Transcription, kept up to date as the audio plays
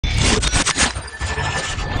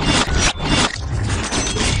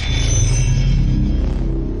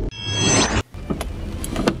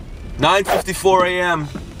9:54 a.m.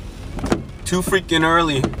 Too freaking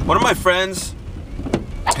early. One of my friends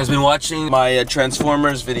has been watching my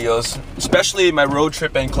Transformers videos, especially my road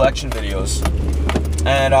trip and collection videos,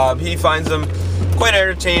 and he finds them quite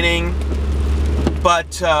entertaining, but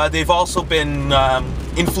they've also been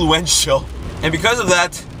influential, and because of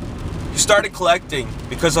that he started collecting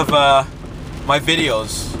because of my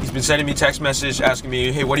videos. He's been sending me text message asking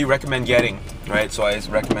me, hey, what do you recommend getting, right? So I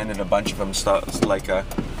recommended a bunch of them, stuff like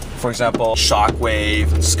for example, Shockwave,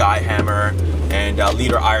 Skyhammer, and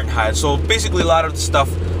Leader Ironhide. So basically a lot of the stuff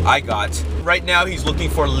I got. Right now he's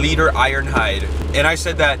looking for Leader Ironhide, and I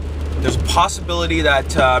said that there's a possibility that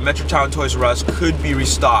Metrotown Toys R Us could be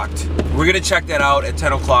restocked. We're gonna check that out at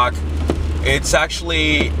 10 o'clock. It's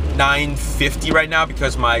actually 9:50 right now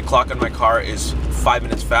because my clock on my car is 5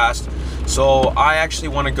 minutes fast. So I actually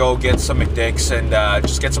want to go get some McDicks and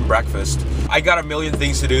just get some breakfast. I got a million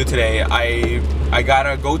things to do today. I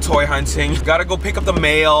gotta go toy hunting, gotta go pick up the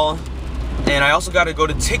mail, and I also gotta go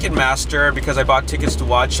to Ticketmaster because I bought tickets to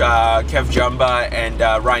watch Kev Jumba and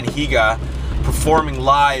Ryan Higa performing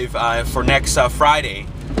live for next Friday.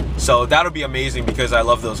 So that'll be amazing because I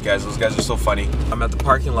love those guys. Those guys are so funny. I'm at the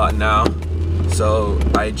parking lot now, so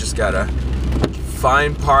I just gotta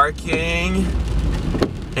find parking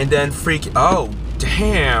and then oh,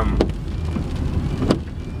 damn.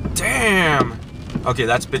 Damn. Okay,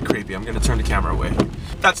 that's a bit creepy. I'm gonna turn the camera away.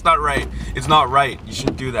 That's not right. It's not right. You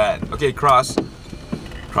shouldn't do that. Okay, cross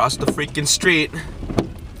the freaking street.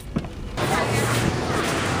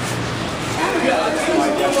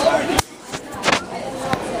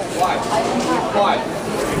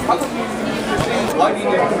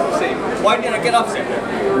 Why did I get upset? No,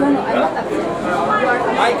 I'm not upset.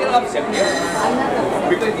 I get upset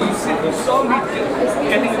because you saw me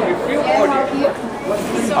getting a review order.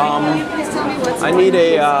 I need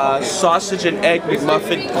a sausage and egg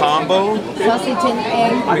McMuffin combo. Sausage and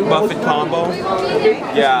egg McMuffin combo.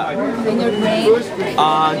 Yeah. And your drink.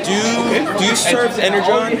 Do you serve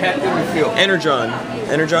Energon? Energon?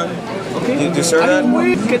 Okay. Do you serve that? Where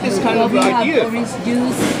did you get this kind of idea? Orange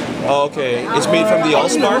juice. Oh, okay. It's made from the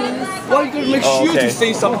Allspark? Well, you gotta make sure to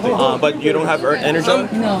say something. But you don't have Energon?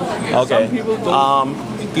 No. Okay. Some people do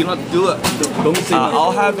not do it. Don't say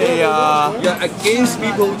I'll have a. You're against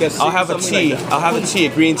people that say I'll have a tea. like I'll have a tea, a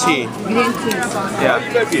green tea. Green tea. Yeah.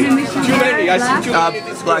 Too many. I see too many.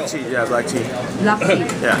 Black tea. Yeah, black tea. Black tea.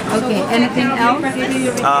 Yeah. Okay. Anything else?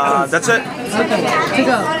 That's it. Okay. To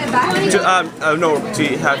go. No,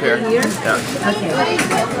 tea have here. Yeah. Okay.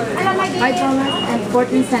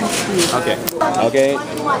 $5.14, please. Okay. Okay.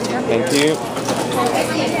 Thank you.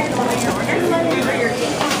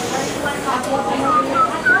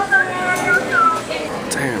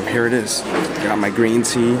 Damn, here it is. Got my green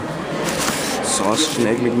tea, sausage and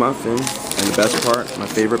egg McMuffin, and the best part, my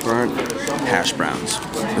favorite part, hash browns.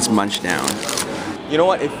 Let's munch down. You know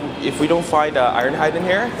what? If we don't find Ironhide in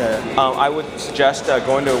here, I would suggest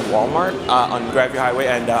going to Walmart on Gravity Highway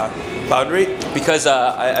and Boundary, because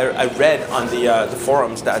I read on the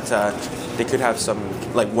forums that they could have some,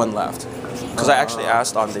 like, one left. Because I actually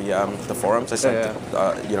asked on the forums. I said,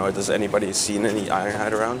 you know, does anybody seen any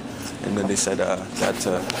Ironhide around? And then they said that's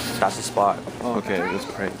the spot. Oh, okay, let's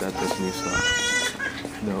pray that there's new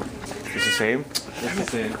stuff. No, it's the same. It's the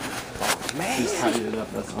same. Man. Just tidied it up.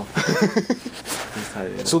 That's all. Just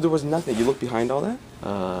tidied it up. So there was nothing. You looked behind all that?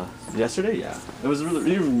 Yesterday, yeah. It was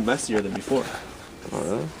really messier than before. Oh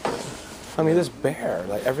really? I mean, this bear,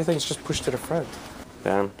 like, everything's just pushed to the front.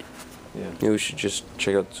 Damn. Yeah. Maybe we should just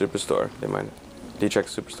check out the Superstore. They might. Did you check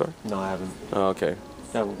the Superstore? No, I haven't. Oh, okay.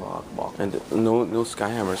 Yeah, we'll walk. And no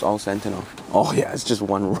Skyhammers, all Sentinel. Oh yeah, it's just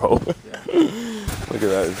one row. Yeah. Look at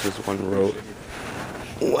that, it's just one row.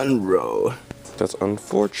 One row. That's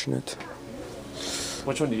unfortunate.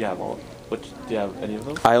 Which one do you have? Do you have any of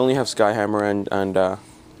them? I only have Skyhammer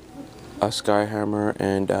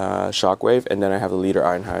and Shockwave, and then I have the Leader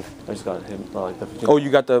Ironhide. I just got him. Like the 15. Oh, you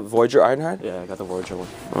got the Voyager Ironhide? Yeah, I got the Voyager one.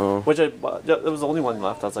 Oh. Which there was the only one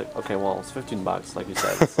left. I was like, okay, well, it's $15, like you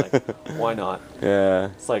said. It's like, why not? Yeah.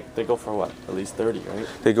 It's like they go for what? At least 30, right?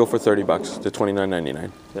 They go for $30. They're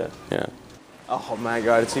 $29.99. Yeah. Yeah. Oh my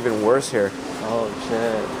God, it's even worse here. Oh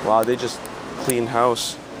shit. Wow, they just cleaned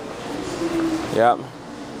house. Yeah.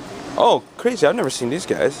 Oh, crazy! I've never seen these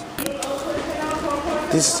guys.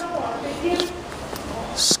 These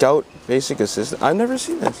Scout Basic Assistant. I've never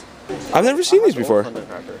seen this. I've never seen these before.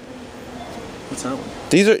 What's that one?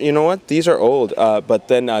 These are, you know what? These are old, but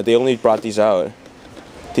then they only brought these out.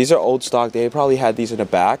 These are old stock. They probably had these in the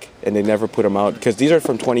back, and they never put them out because these are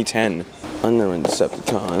from 2010. Under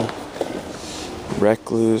Decepticon,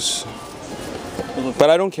 Recluse, But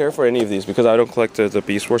I don't care for any of these because I don't collect the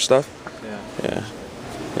Beast Wars stuff.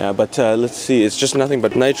 Yeah, but let's see. It's just nothing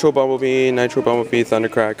but Nitro Bumblebee,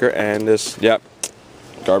 Thundercracker, and this. Yep,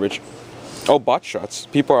 garbage. Oh, bot shots.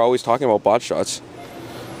 People are always talking about bot shots.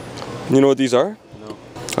 You know what these are? No.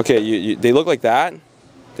 Okay, they look like that.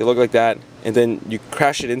 They look like that, and then you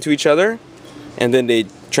crash it into each other, and then they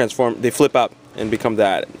transform. They flip up and become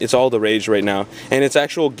that. It's all the rage right now, and it's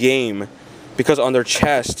actual game because on their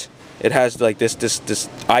chest it has like this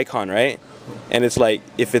icon, right? And it's like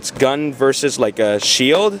if it's gun versus like a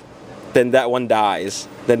shield, then that one dies.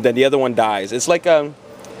 Then the other one dies. It's like kind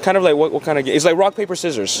of like what kind of game? It's like rock paper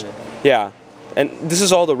scissors. Yeah. And this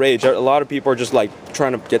is all the rage. A lot of people are just like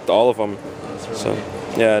trying to get all of them. Really so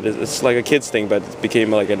yeah, it's like a kid's thing, but it became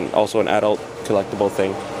like also an adult collectible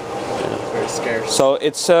thing. Yeah. Very scarce. So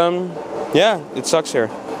it's yeah, it sucks here.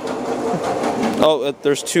 Oh,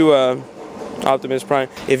 there's two Optimus Prime.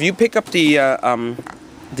 If you pick up the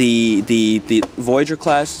Voyager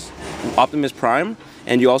class Optimus Prime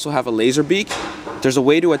and you also have a laser beak, there's a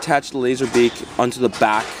way to attach the laser beak onto the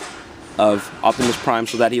back of Optimus Prime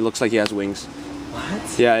so that he looks like he has wings.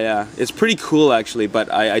 What? Yeah. It's pretty cool actually,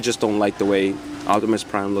 but I just don't like the way Optimus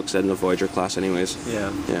Prime looks in the Voyager class anyways.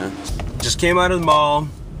 Yeah. Just came out of the mall.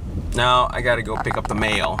 Now I gotta go pick up the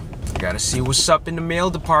mail. Gotta see what's up in the mail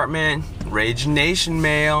department. Ragin Nation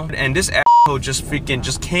mail. And this asshole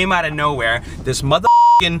just came out of nowhere. This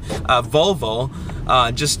motherfucking Volvo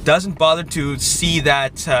just doesn't bother to see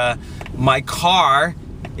that my car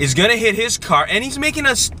is gonna hit his car, and he's making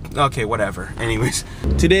us. Okay, whatever. Anyways,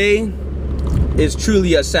 today is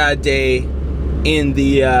truly a sad day in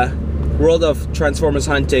the world of Transformers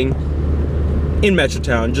hunting in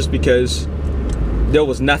Metrotown, just because there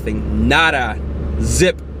was nothing, nada,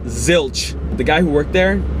 zip, zilch. The guy who worked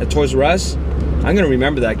there at Toys R Us, I'm gonna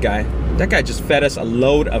remember that guy. That guy just fed us a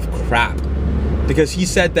load of crap because he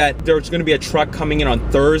said that there was gonna be a truck coming in on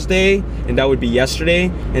Thursday, and that would be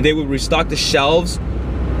yesterday, and they would restock the shelves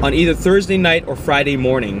on either Thursday night or Friday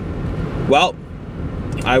morning. Well,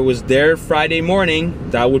 I was there Friday morning,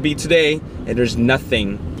 that would be today, and there's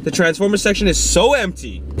nothing. The Transformers section is so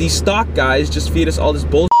empty. These stock guys just feed us all this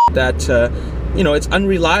bullshit that, you know, it's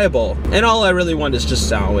unreliable. And all I really want is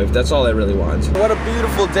just Soundwave. That's all I really want. What a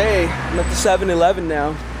beautiful day. I'm at the 7-Eleven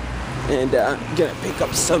now, and I'm gonna pick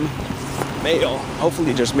up some mail.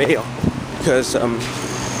 Hopefully just mail, because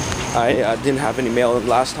I didn't have any mail the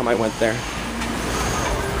last time I went there.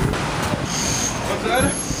 What's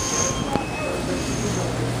that?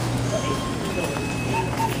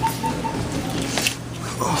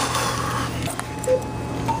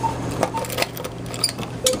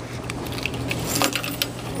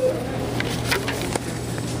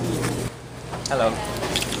 Hello.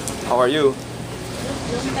 How are you?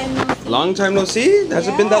 Long time no see? Has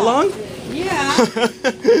it been that long? Yeah.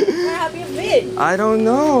 Where have you been? I don't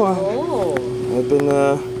know. Oh. I've been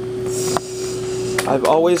I've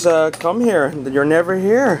always come here. You're never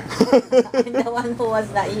here. I'm the one who was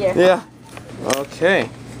not here. Yeah. Okay.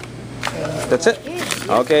 That's it.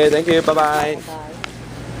 Okay, thank you. Bye-bye.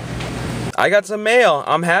 I got some mail.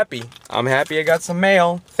 I'm happy. I'm happy I got some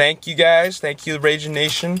mail. Thank you guys. Thank you, Ragin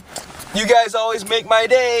Nation. You guys always make my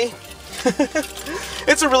day.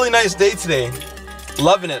 It's a really nice day today.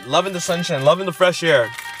 Loving it. Loving the sunshine. Loving the fresh air.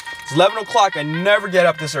 It's 11 o'clock. I never get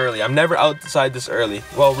up this early. I'm never outside this early.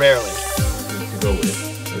 Well, rarely. To go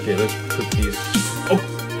with. Okay, let's put these. Oh.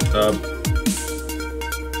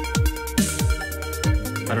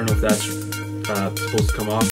 I don't know if that's supposed to come off.